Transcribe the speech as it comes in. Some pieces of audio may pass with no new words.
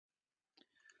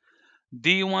Do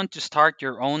you want to start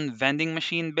your own vending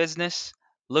machine business?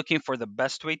 Looking for the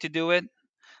best way to do it?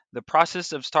 The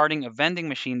process of starting a vending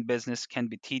machine business can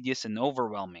be tedious and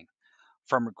overwhelming.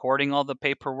 From recording all the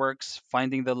paperwork,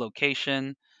 finding the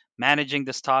location, managing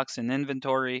the stocks and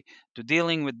inventory, to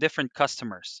dealing with different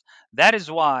customers. That is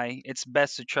why it's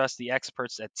best to trust the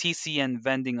experts at TCN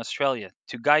Vending Australia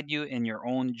to guide you in your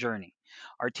own journey.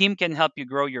 Our team can help you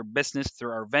grow your business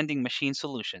through our vending machine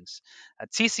solutions.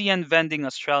 At TCN Vending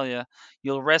Australia,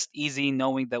 you'll rest easy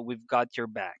knowing that we've got your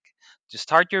back. To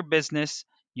start your business,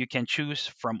 you can choose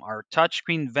from our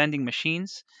touchscreen vending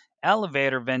machines,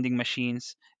 elevator vending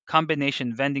machines,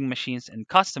 combination vending machines, and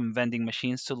custom vending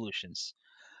machine solutions.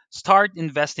 Start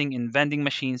investing in vending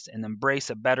machines and embrace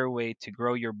a better way to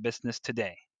grow your business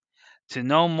today. To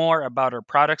know more about our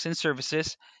products and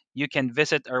services, you can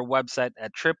visit our website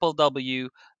at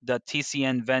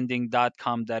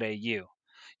www.tcnvending.com.au.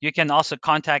 You can also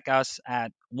contact us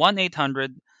at 1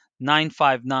 800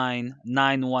 959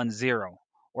 910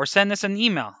 or send us an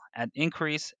email at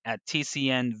inquiries at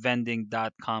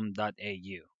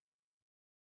tcnvending.com.au.